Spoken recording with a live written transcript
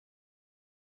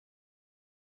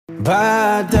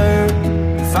Buy dirt,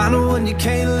 find the one you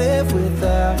can't live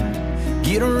without.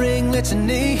 Get a ring, let your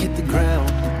knee hit the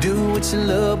ground. Do what you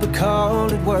love, but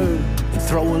call it work. And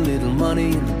throw a little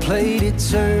money in the plate at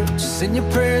church. Send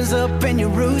your prayers up and your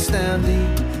roots down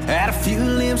deep. Add a few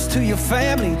limbs to your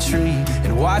family tree.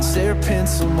 And watch their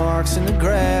pencil marks in the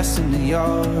grass in the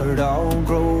yard all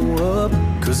grow up.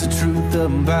 Cause the truth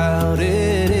about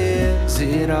it is,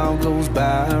 it all goes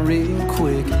by real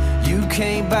quick. You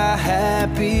can't buy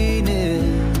happiness,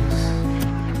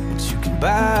 but you can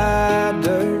buy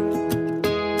dirt.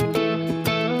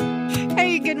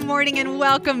 Hey, good morning and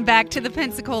welcome back to the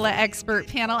Pensacola Expert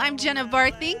Panel. I'm Jenna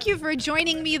Barr. Thank you for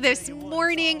joining me this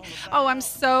morning. Oh, I'm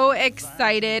so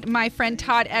excited. My friend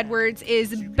Todd Edwards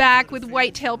is back with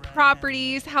Whitetail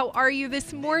Properties. How are you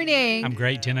this morning? I'm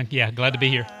great, Jenna. Yeah, glad to be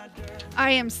here.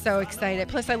 I am so excited.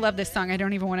 Plus, I love this song. I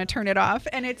don't even want to turn it off.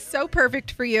 And it's so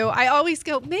perfect for you. I always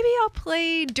go, maybe I'll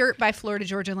play Dirt by Florida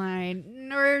Georgia Line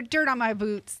or Dirt on My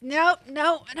Boots. No.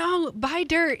 Buy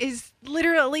Dirt is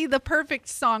literally the perfect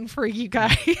song for you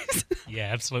guys. Yeah,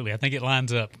 absolutely. I think it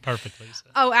lines up perfectly. So.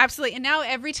 Oh, absolutely. And now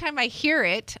every time I hear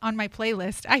it on my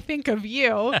playlist, I think of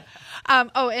you.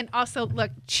 And also,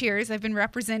 look, cheers. I've been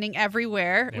representing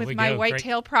everywhere with my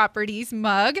Whitetail Properties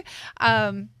mug.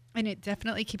 And it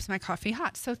definitely keeps my coffee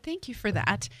hot. So thank you for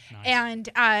that. Nice. And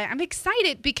I'm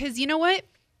excited because you know what?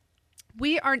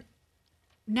 We are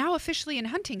now officially in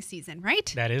hunting season,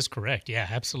 right? That is correct. Yeah,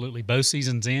 absolutely. Bow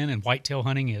season's in and whitetail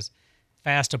hunting is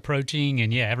fast approaching.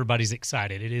 And yeah, everybody's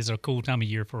excited. It is a cool time of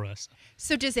year for us.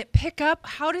 So does it pick up?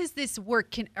 How does this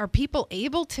work? Are people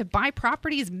able to buy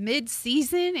properties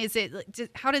mid-season?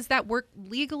 How does that work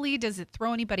legally? Does it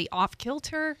throw anybody off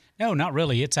kilter? No, not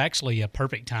really. It's actually a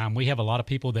perfect time. We have a lot of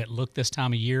people that look this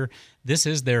time of year. This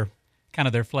is their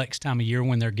flex time of year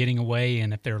when they're getting away,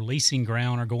 and if they're leasing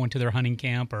ground or going to their hunting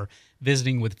camp or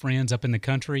visiting with friends up in the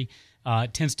country,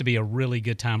 it tends to be a really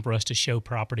good time for us to show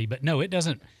property. But no, it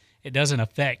doesn't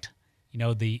affect,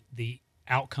 the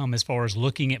outcome as far as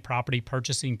looking at property,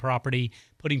 purchasing property,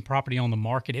 putting property on the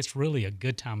market. It's really a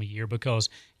good time of year because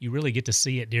you really get to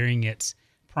see it during its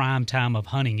prime time of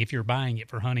hunting if you're buying it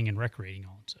for hunting and recreating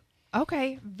on. So.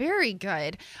 Okay, very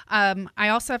good. I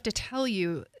also have to tell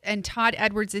you, and Todd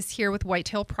Edwards is here with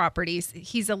Whitetail Properties.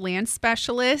 He's a land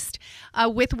specialist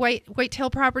with Whitetail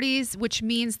Properties, which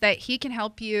means that he can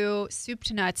help you soup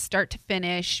to nuts, start to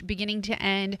finish, beginning to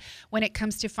end, when it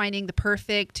comes to finding the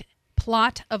perfect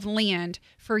plot of land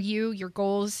for you, your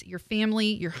goals, your family,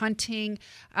 your hunting.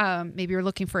 Maybe you're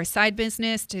looking for a side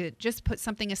business to just put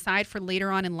something aside for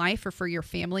later on in life or for your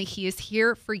family. He is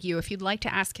here for you. If you'd like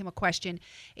to ask him a question,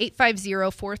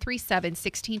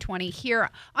 850-437-1620 here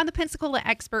on the Pensacola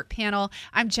Expert Panel.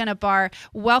 I'm Jenna Barr.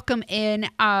 Welcome in.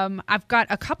 I've got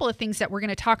a couple of things that we're going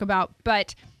to talk about,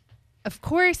 but of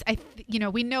course,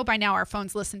 we know by now our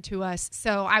phones listen to us.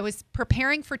 So I was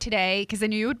preparing for today because I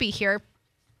knew you would be here.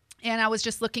 And I was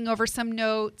just looking over some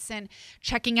notes and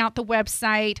checking out the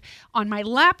website on my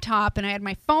laptop, and I had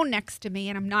my phone next to me,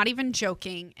 and I'm not even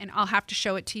joking, and I'll have to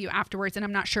show it to you afterwards, and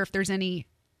I'm not sure if there's any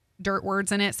dirt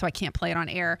words in it, so I can't play it on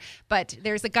air. But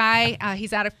there's a guy,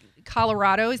 he's out of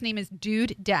Colorado. His name is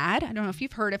Dude Dad. I don't know if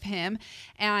you've heard of him.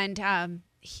 And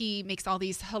he makes all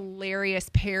these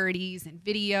hilarious parodies and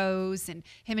videos, and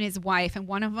him and his wife, and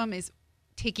one of them is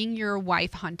taking your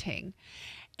wife hunting.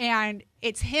 And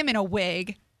it's him in a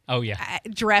wig. Oh, yeah.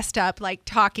 Dressed up, like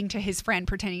talking to his friend,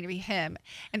 pretending to be him.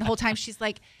 And the whole time she's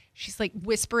like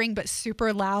whispering, but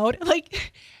super loud.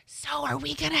 Like, so are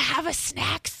we going to have a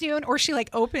snack soon? Or she like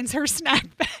opens her snack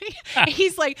bag. And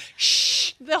he's like,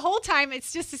 shh. The whole time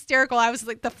it's just hysterical. I was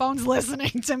like, the phone's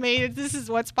listening to me. This is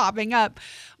what's popping up.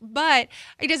 But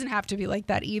it doesn't have to be like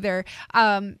that either.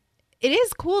 It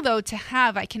is cool, though, to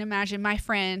have, I can imagine, my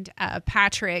friend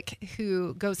Patrick,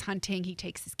 who goes hunting. He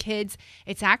takes his kids.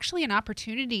 It's actually an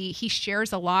opportunity. He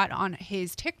shares a lot on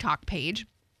his TikTok page,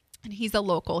 and he's a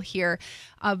local here,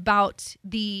 about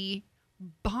the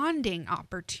bonding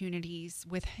opportunities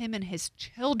with him and his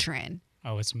children.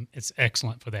 Oh, it's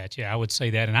excellent for that. Yeah, I would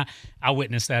say that. And I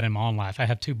witnessed that in my own life. I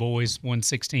have two boys, one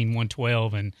 16, one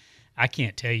 12, and I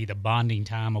can't tell you the bonding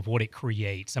time of what it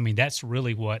creates. I mean, that's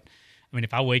really what...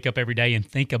 if I wake up every day and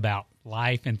think about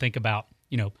life and think about,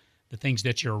 the things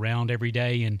that you're around every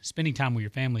day, and spending time with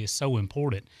your family is so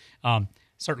important.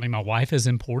 Certainly my wife is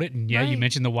important. And yeah, right. You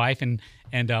mentioned the wife, and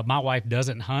my wife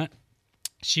doesn't hunt.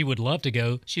 She would love to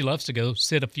go. She loves to go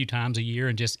sit a few times a year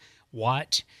and just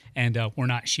watch. And we're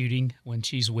not shooting when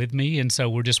she's with me. And so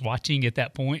we're just watching at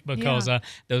that point because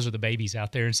those are the babies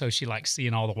out there. And so she likes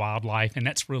seeing all the wildlife, and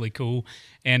that's really cool.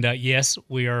 And yes,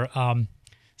 we are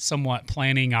somewhat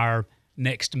planning our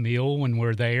next meal when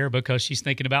we're there because she's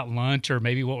thinking about lunch or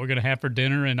maybe what we're going to have for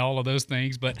dinner and all of those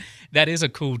things. But that is a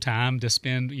cool time to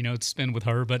spend, to spend with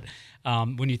her. But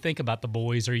when you think about the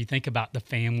boys or you think about the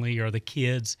family or the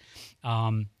kids,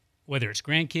 whether it's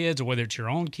grandkids or whether it's your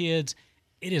own kids,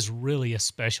 it is really a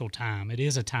special time. It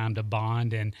is a time to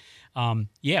bond. And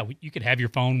you could have your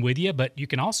phone with you, but you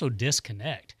can also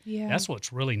disconnect. Yeah. That's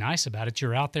what's really nice about it.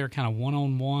 You're out there kind of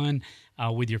one-on-one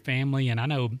with your family. And I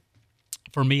know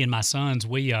for me and my sons,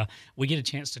 we get a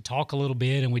chance to talk a little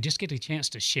bit, and we just get a chance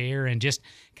to share and just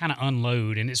kind of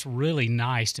unload. And it's really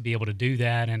nice to be able to do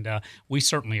that, and we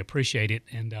certainly appreciate it.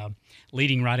 And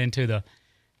leading right into the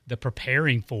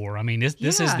preparing for, I mean,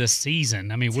 this is the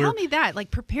season. I mean, Tell me that,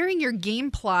 like preparing your game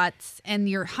plots and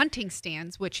your hunting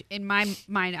stands, which in my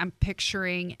mind, I'm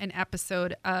picturing an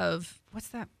episode of, what's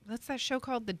that show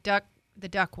called? The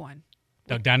duck one.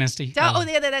 Duck Dynasty?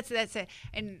 That's it.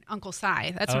 And Uncle Si.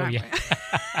 That's what I'm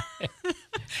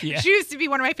Yeah. She used to be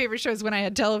one of my favorite shows when I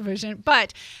had television.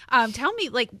 But tell me,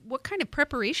 like, what kind of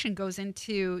preparation goes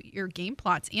into your game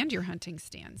plots and your hunting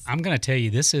stands? I'm going to tell you,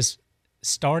 this is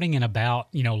starting in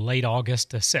about, late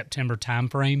August to September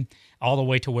timeframe, all the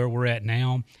way to where we're at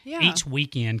now. Yeah. Each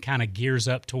weekend kind of gears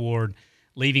up toward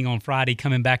leaving on Friday,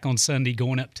 coming back on Sunday,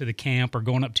 going up to the camp or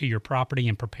going up to your property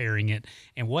and preparing it.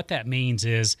 And what that means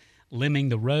is limbing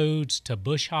the roads, to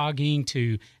bush hogging,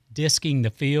 to disking the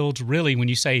fields. Really, when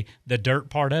you say the dirt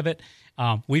part of it,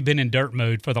 we've been in dirt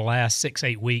mode for the last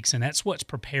 6-8 weeks, and that's what's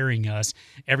preparing us.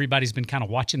 Everybody's been kind of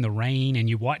watching the rain, and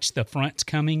you watch the fronts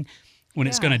coming when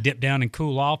it's going to dip down and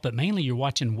cool off, but mainly you're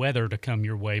watching weather to come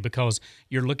your way because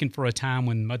you're looking for a time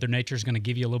when Mother Nature is going to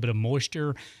give you a little bit of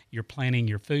moisture. You're planting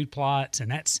your food plots,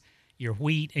 and that's your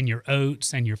wheat and your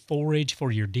oats and your forage for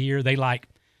your deer. They like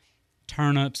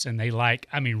turnips, and they like,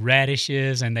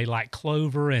 radishes, and they like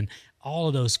clover and all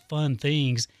of those fun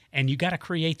things. And you got to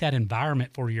create that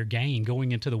environment for your game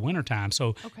going into the wintertime.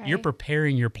 So you're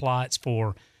preparing your plots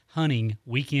for hunting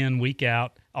week in, week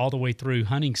out, all the way through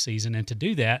hunting season. And to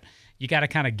do that, you got to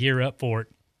kind of gear up for it.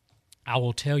 I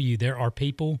will tell you, there are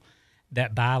people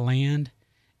that buy land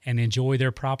and enjoy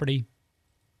their property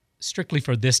strictly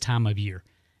for this time of year.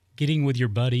 Getting with your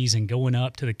buddies and going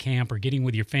up to the camp, or getting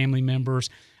with your family members,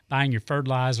 buying your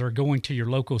fertilizer, going to your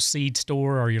local seed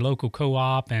store or your local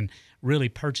co-op and really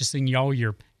purchasing all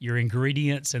your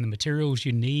ingredients and the materials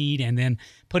you need, and then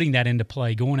putting that into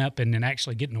play, going up and then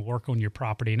actually getting to work on your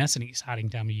property. And that's an exciting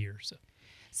time of year.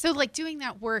 So like doing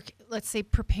that work, let's say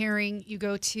preparing, you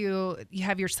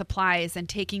have your supplies and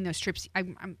taking those trips.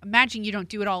 I'm imagining you don't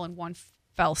do it all in one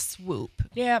fell swoop.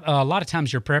 Yeah, a lot of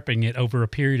times you're prepping it over a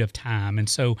period of time. And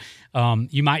so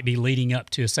you might be leading up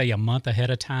to, say, a month ahead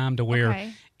of time to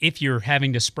where if you're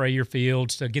having to spray your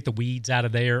fields to get the weeds out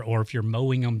of there, or if you're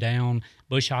mowing them down,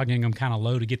 bush hogging them kind of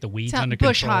low to get the weeds under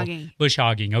control. Bush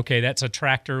hogging. Okay, that's a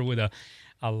tractor with a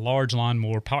large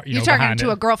lawnmower. You're talking to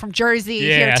a girl from Jersey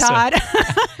here, Todd.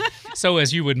 So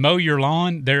as you would mow your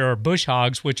lawn, there are bush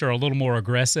hogs, which are a little more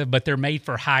aggressive, but they're made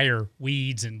for higher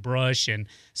weeds and brush and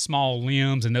small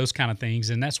limbs and those kind of things.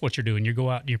 And that's what you're doing. You go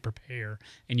out and you prepare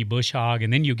and you bush hog,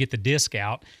 and then you get the disc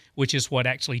out, which is what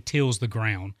actually tills the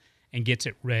ground and gets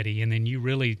it ready. And then you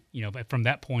really, from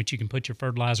that point, you can put your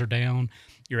fertilizer down,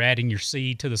 you're adding your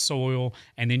seed to the soil,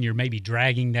 and then you're maybe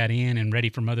dragging that in and ready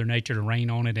for Mother Nature to rain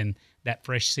on it and that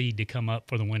fresh seed to come up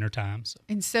for the winter times.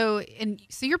 So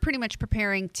you're pretty much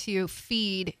preparing to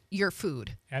feed your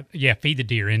food. Yeah, feed the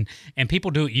deer. And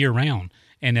people do it year round.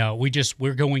 And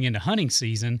we're going into hunting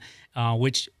season,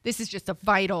 which this is just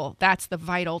that's the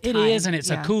vital time. It is, and it's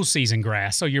a cool season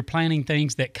grass. So you're planting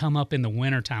things that come up in the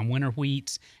wintertime, winter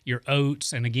wheats, your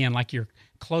oats, and again, like your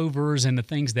clovers and the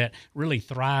things that really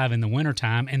thrive in the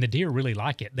wintertime, and the deer really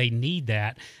like it. They need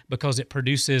that because it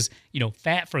produces,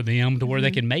 fat for them to where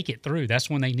they can make it through. That's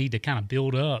when they need to kind of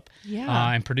build up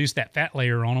and produce that fat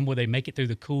layer on them where they make it through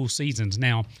the cool seasons.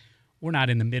 Now, we're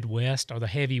not in the Midwest or the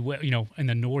heavy, in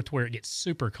the north where it gets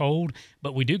super cold,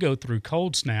 but we do go through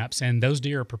cold snaps, and those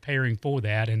deer are preparing for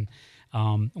that. And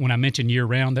when I mention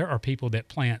year-round, there are people that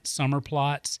plant summer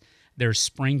plots. There's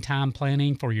springtime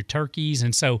planting for your turkeys,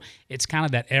 and so it's kind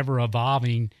of that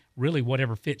ever-evolving, really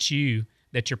whatever fits you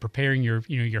that you're preparing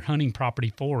your hunting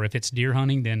property for. If it's deer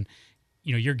hunting, then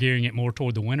you're gearing it more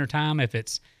toward the wintertime. If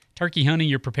it's turkey hunting,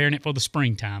 you're preparing it for the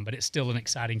springtime, but it's still an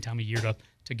exciting time of year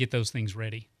to get those things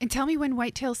ready. And tell me when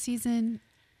whitetail season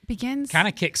begins? Kind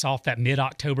of kicks off that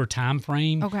mid-October time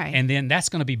frame. Okay. And then that's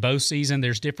going to be bow season.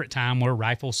 There's different time where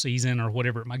rifle season or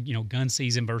whatever, gun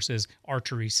season versus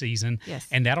archery season. Yes.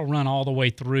 And that'll run all the way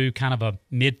through kind of a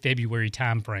mid-February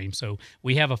time frame. So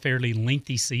we have a fairly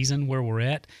lengthy season where we're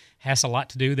at. Has a lot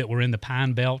to do that we're in the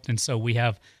Pine Belt, and so we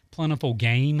have plentiful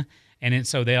game.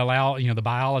 so they allow, the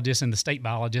biologists and the state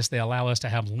biologists, they allow us to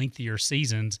have lengthier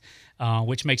seasons,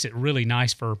 which makes it really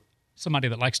nice for somebody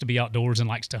that likes to be outdoors and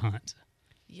likes to hunt.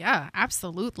 Yeah,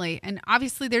 absolutely. And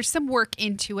obviously there's some work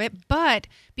into it, but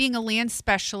being a land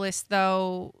specialist,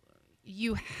 though,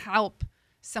 you help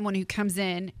someone who comes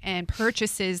in and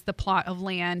purchases the plot of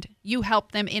land. You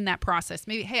help them in that process.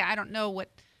 Maybe, hey, I don't know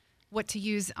what to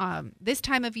use this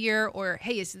time of year, or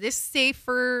hey, is this safe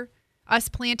for us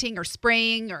planting or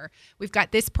spraying, or we've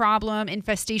got this problem,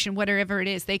 infestation, whatever it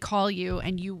is. They call you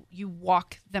and you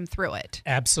walk them through it.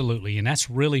 Absolutely. And that's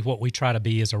really what we try to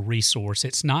be as a resource.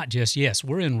 It's not just, yes,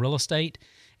 we're in real estate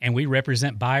and we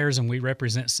represent buyers and we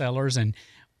represent sellers, and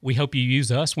we hope you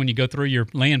use us when you go through your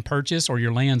land purchase or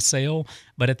your land sale.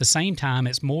 But at the same time,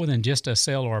 it's more than just a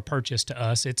sale or a purchase to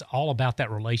us. It's all about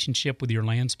that relationship with your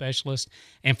land specialist.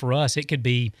 And for us, it could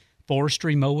be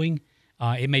forestry mowing.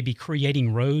 It may be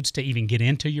creating roads to even get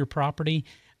into your property,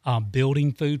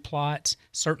 building food plots,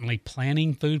 certainly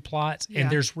planting food plots. Yeah.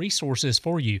 And there's resources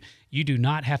for you. You do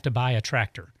not have to buy a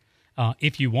tractor.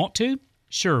 If you want to,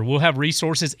 sure, we'll have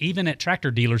resources even at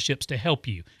tractor dealerships to help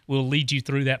you. We'll lead you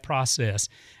through that process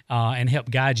and help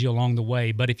guide you along the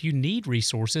way. But if you need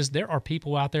resources, there are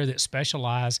people out there that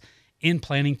specialize in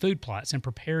planting food plots and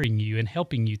preparing you and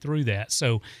helping you through that.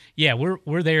 So, yeah,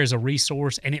 we're there as a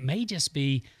resource, and it may just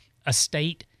be a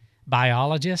state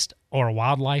biologist or a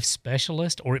wildlife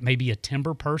specialist, or it may be a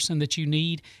timber person that you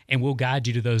need, and we'll guide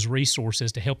you to those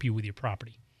resources to help you with your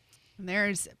property.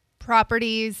 There's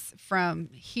properties from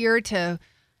here to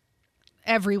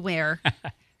everywhere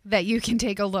that you can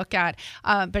take a look at.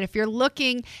 But if you're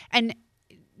looking, and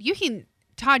you can,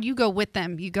 Todd, you go with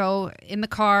them. You go in the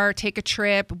car, take a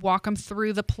trip, walk them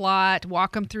through the plot,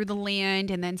 walk them through the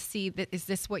land, and then see that, is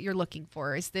this what you're looking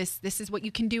for? Is this is what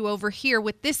you can do over here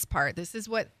with this part? This is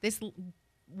what this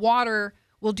water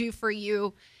will do for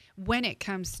you when it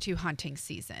comes to hunting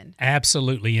season.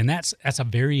 Absolutely. And that's a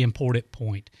very important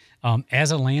point.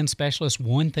 As a land specialist,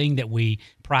 one thing that we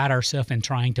pride ourselves in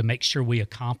trying to make sure we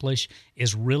accomplish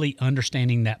is really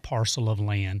understanding that parcel of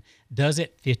land. Does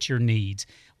it fit your needs?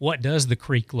 What does the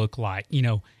creek look like?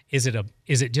 Is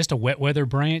it just a wet weather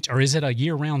branch, or is it a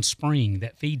year-round spring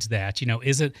that feeds that?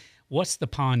 What's the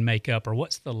pond makeup, or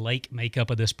what's the lake makeup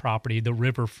of this property, the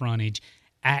river frontage,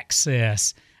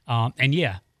 access, and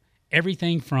yeah,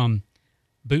 everything from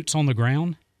boots on the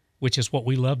ground, which is what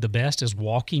we love the best, is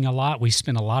walking a lot. We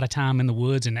spend a lot of time in the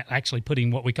woods and actually putting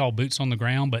what we call boots on the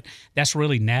ground, but that's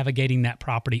really navigating that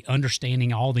property,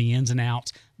 understanding all the ins and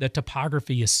outs. The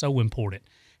topography is so important.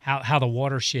 How the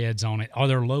watersheds on it, are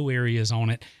there low areas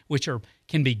on it, which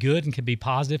can be good and can be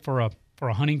positive for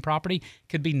a hunting property,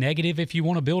 could be negative if you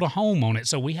want to build a home on it.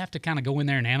 So we have to kind of go in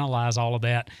there and analyze all of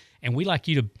that, and we like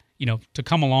you to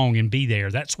come along and be there.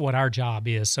 That's what our job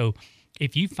is. So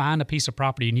if you find a piece of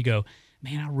property and you go,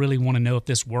 man, I really want to know if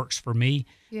this works for me,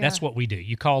 that's what we do.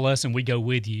 You call us and we go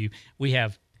with you. We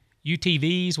have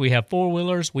UTVs, we have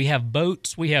four-wheelers, we have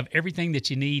boats, we have everything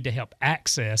that you need to help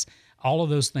access. All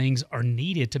of those things are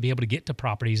needed to be able to get to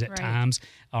properties at times.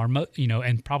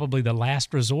 And probably the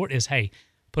last resort is, hey,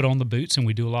 put on the boots and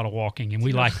we do a lot of walking, and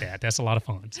we like that. That's a lot of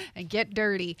fun. And get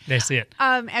dirty. That's it.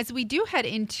 As we do head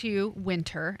into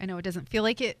winter, I know it doesn't feel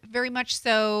like it very much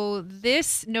so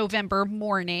this November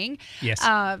morning. Yes.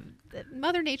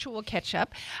 Mother Nature will catch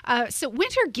up. So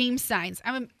winter game signs.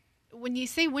 When you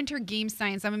say winter game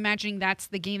signs, I'm imagining that's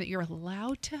the game that you're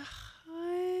allowed to hunt.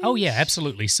 Oh, yeah,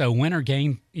 absolutely. So winter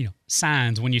game,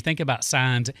 signs, when you think about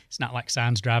signs, it's not like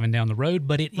signs driving down the road,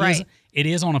 but it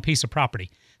is on a piece of property.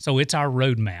 So it's our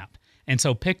road map. And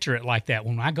so picture it like that.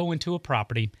 When I go into a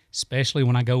property, especially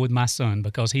when I go with my son,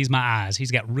 because he's my eyes,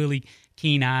 he's got really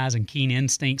keen eyes and keen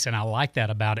instincts, and I like that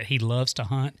about it. He loves to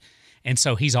hunt. And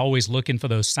so he's always looking for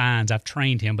those signs. I've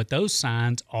trained him, but those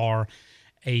signs are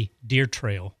a deer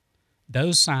trail.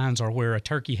 Those signs are where a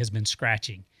turkey has been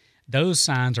scratching. Those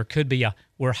signs could be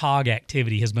where hog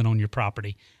activity has been on your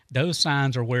property. Those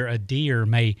signs are where a deer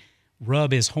may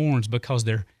rub his horns because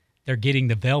they're getting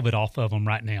the velvet off of them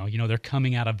right now. They're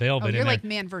coming out of velvet. Oh, you're like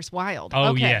Man vs. Wild. Oh,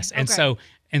 okay. Yes. And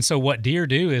so what deer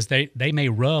do is they may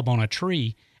rub on a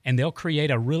tree, and they'll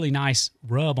create a really nice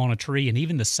rub on a tree, and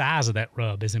even the size of that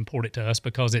rub is important to us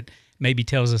because it maybe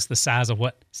tells us the size of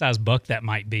what size buck that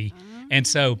might be. And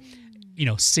so,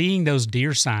 seeing those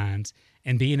deer signs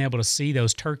and being able to see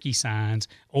those turkey signs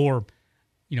or,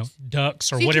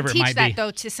 ducks or whatever it might be. So you can teach that,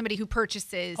 though, to somebody who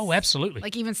purchases. Oh, absolutely.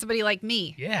 Like even somebody like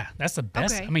me. Yeah, that's the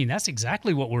best. Okay. I mean, that's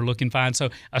exactly what we're looking to find.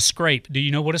 So a scrape, do you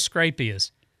know what a scrape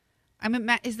is?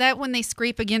 Is that when they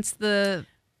scrape against the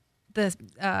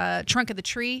trunk of the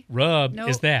tree? Rub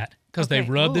is that, because they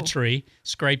rub the tree.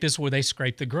 Scrape is where they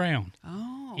scrape the ground.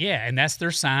 Oh. Yeah, and that's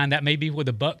their sign. That may be where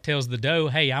the buck tells the doe,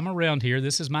 hey, I'm around here.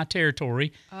 This is my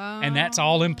territory. And that's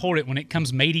all important when it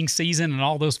comes mating season and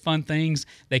all those fun things.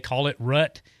 They call it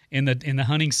rut in the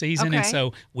hunting season. Okay. And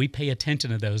so we pay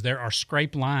attention to those. There are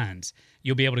scrape lines.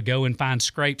 You'll be able to go and find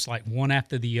scrapes like one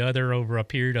after the other over a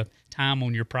period of time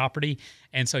on your property.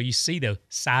 And so you see the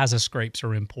size of scrapes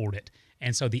are important.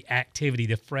 And so the activity,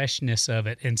 the freshness of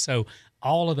it. And so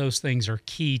all of those things are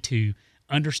key to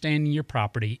understanding your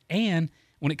property. And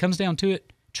when it comes down to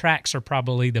it, tracks are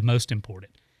probably the most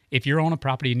important. If you're on a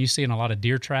property and you're seeing a lot of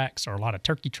deer tracks or a lot of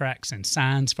turkey tracks and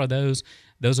signs for those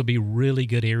will be really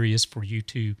good areas for you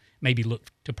to maybe look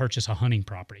to purchase a hunting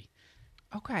property.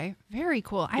 Okay, very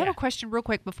cool. I have a question real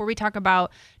quick before we talk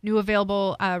about new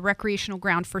available recreational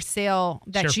ground for sale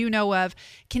that Sure. you know of.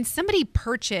 Can somebody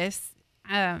purchase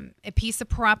a piece of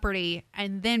property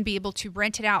and then be able to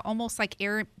rent it out almost like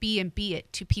Airbnb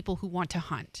it to people who want to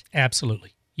hunt?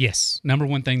 Absolutely. Yes. Number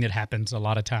one thing that happens a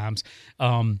lot of times,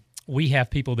 we have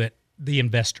people that the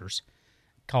investors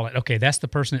call it, okay, that's the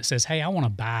person that says, hey, I want to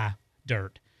buy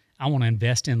dirt. I want to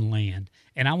invest in land.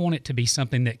 And I want it to be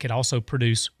something that could also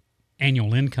produce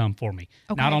annual income for me.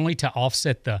 Okay. Not only to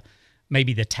offset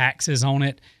maybe the taxes on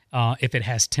it. If it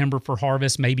has timber for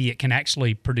harvest, maybe it can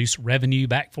actually produce revenue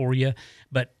back for you.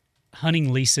 But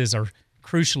hunting leases are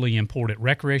crucially important.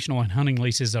 Recreational and hunting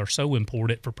leases are so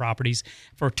important for properties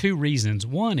for two reasons.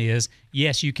 One is,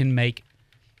 yes, you can make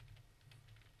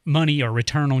money or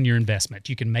return on your investment.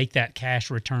 You can make that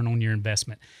cash return on your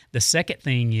investment. The second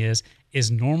thing is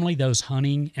normally those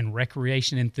hunting and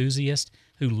recreation enthusiasts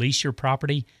who lease your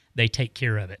property, they take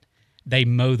care of it. They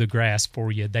mow the grass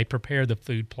for you. They prepare the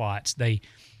food plots. They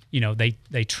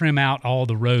trim out all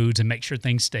the roads and make sure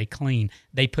things stay clean.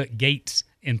 They put gates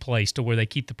in place to where they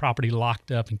keep the property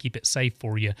locked up and keep it safe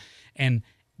for you. And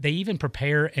they even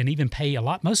prepare and even pay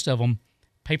most of them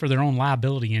pay for their own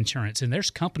liability insurance. And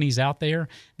there's companies out there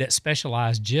that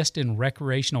specialize just in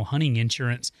recreational hunting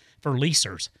insurance for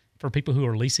leasers, for people who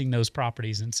are leasing those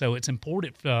properties. And so it's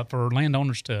important for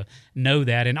landowners to know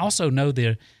that and also know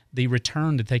the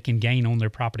return that they can gain on their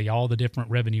property, all the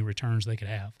different revenue returns they could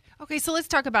have. Okay, so let's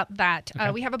talk about that.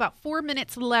 Okay. We have about 4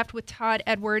 minutes left with Todd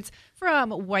Edwards from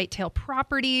Whitetail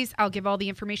Properties. I'll give all the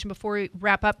information before we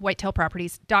wrap up,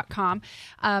 whitetailproperties.com.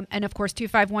 And of course,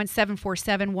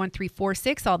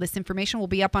 251-747-1346. All this information will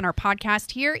be up on our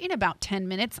podcast here in about 10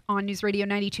 minutes on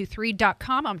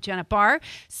newsradio923.com. I'm Jenna Barr.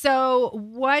 So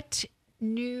what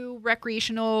new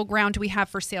recreational ground do we have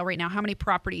for sale right now? How many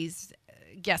properties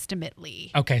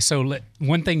guesstimately? Okay, so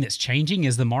one thing that's changing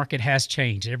is the market has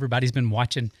changed. Everybody's been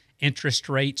watching interest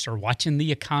rates or watching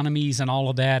the economies and all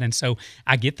of that. And so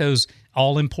I get those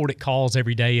all important calls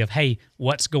every day of, hey,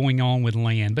 what's going on with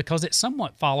land? Because it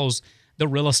somewhat follows the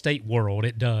real estate world.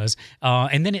 It does.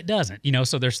 And then it doesn't,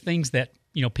 so there's things that,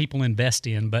 people invest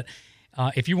in. But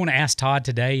if you want to ask Todd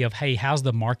today of, hey, how's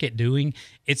the market doing?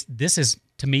 This is,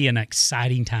 to me, an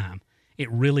exciting time. It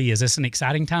really is. It's an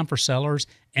exciting time for sellers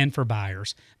and for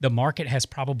buyers. The market has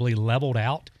probably leveled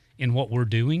out in what we're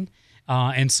doing.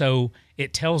 And so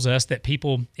it tells us that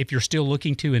people, if you're still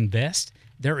looking to invest,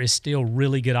 there is still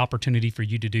really good opportunity for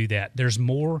you to do that. There's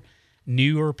more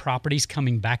newer properties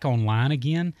coming back online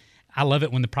again. I love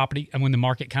it when the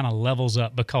market kind of levels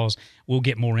up because we'll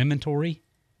get more inventory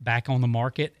back on the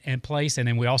market and place. And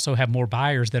then we also have more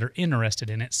buyers that are interested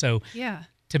in it. So Yeah.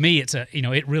 to me, it's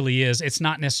it really is. It's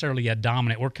not necessarily a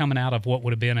dominant. We're coming out of what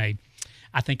would have been a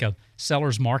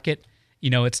seller's market.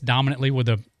 It's dominantly where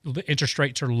the interest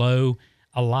rates are low,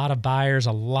 a lot of buyers,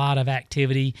 a lot of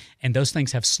activity, and those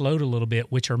things have slowed a little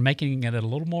bit, which are making it a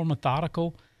little more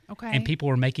methodical. Okay. And people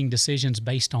are making decisions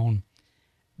based on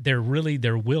their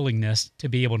willingness to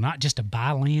be able not just to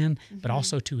buy land, but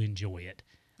also to enjoy it.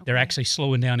 Okay. They're actually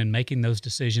slowing down and making those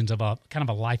decisions of a kind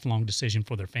of a lifelong decision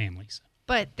for their families.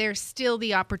 But there's still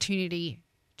the opportunity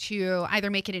to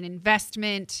either make it an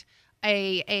investment,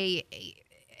 an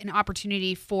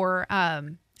opportunity for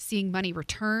seeing money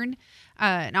return,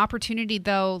 an opportunity,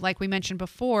 though, like we mentioned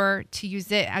before, to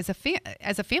use it as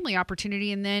a family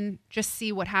opportunity, and then just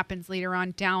see what happens later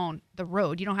on down the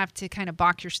road. You don't have to kind of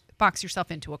box yourself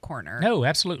into a corner. No,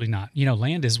 absolutely not.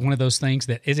 Land is one of those things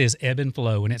that it is ebb and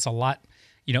flow, and it's a lot.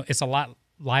 It's a lot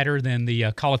lighter than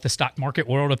the call it the stock market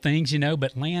world of things,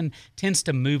 but land tends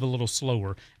to move a little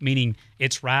slower, meaning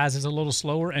its rise is a little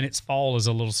slower and its fall is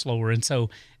a little slower. And so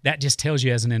that just tells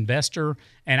you as an investor,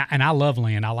 and I love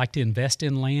land. I like to invest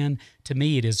in land. To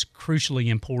me, it is crucially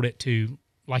important to,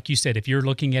 like you said, if you're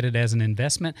looking at it as an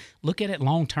investment, look at it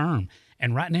long term.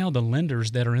 And right now, the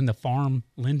lenders that are in the farm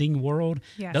lending world,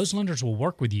 Yes. those lenders will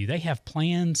work with you. They have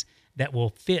plans that will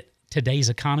fit today's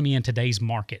economy and today's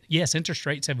market. Yes, interest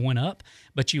rates have went up,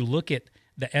 but you look at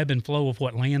the ebb and flow of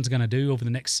what land's going to do over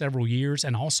the next several years,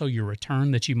 and also your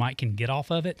return that you can get off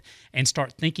of it, and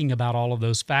start thinking about all of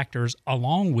those factors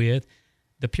along with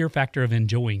the pure factor of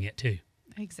enjoying it too.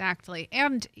 Exactly.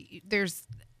 And there's,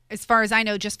 as far as I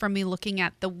know, just from me looking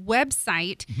at the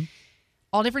website,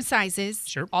 all different sizes,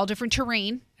 Sure. all different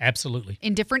terrain, Absolutely.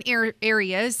 in different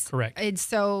areas. Correct. And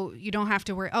so you don't have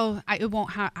to worry, I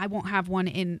won't have one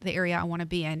in the area I want to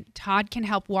be in. Todd can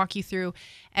help walk you through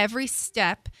every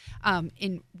step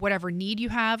in whatever need you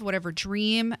have, whatever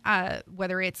dream,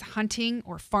 whether it's hunting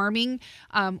or farming,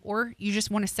 or you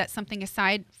just want to set something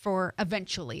aside for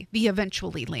the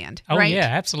eventually land. Oh, right? yeah,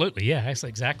 absolutely. Yeah, that's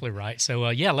exactly right. So,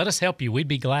 let us help you. We'd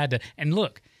be glad to. And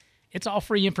look, it's all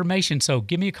free information, so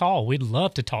give me a call. We'd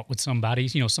love to talk with somebody,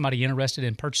 somebody interested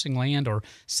in purchasing land or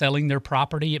selling their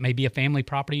property. It may be a family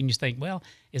property, and you think, well,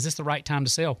 is this the right time to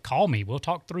sell? Call me. We'll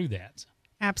talk through that.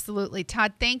 Absolutely.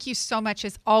 Todd, thank you so much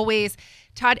as always.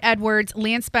 Todd Edwards,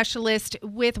 land specialist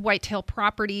with Whitetail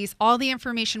Properties. All the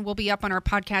information will be up on our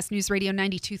podcast,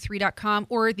 newsradio923.com,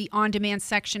 or the on-demand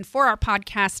section for our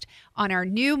podcast on our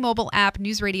new mobile app,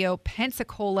 News Radio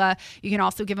Pensacola. You can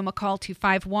also give them a call,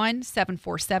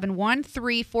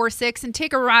 251-747-1346, and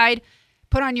take a ride.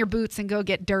 Put on your boots and go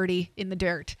get dirty in the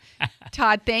dirt.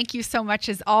 Todd, thank you so much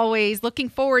as always. Looking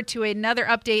forward to another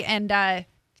update and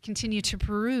continue to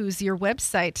peruse your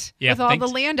website with all the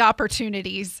land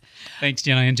opportunities. Thanks,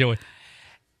 Jenna. Enjoy.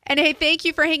 And hey, thank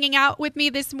you for hanging out with me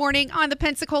this morning on the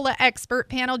Pensacola Expert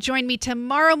Panel. Join me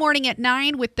tomorrow morning at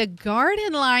 9 with the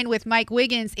Garden Line with Mike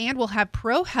Wiggins, and we'll have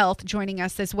Pro Health joining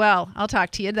us as well. I'll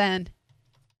talk to you then.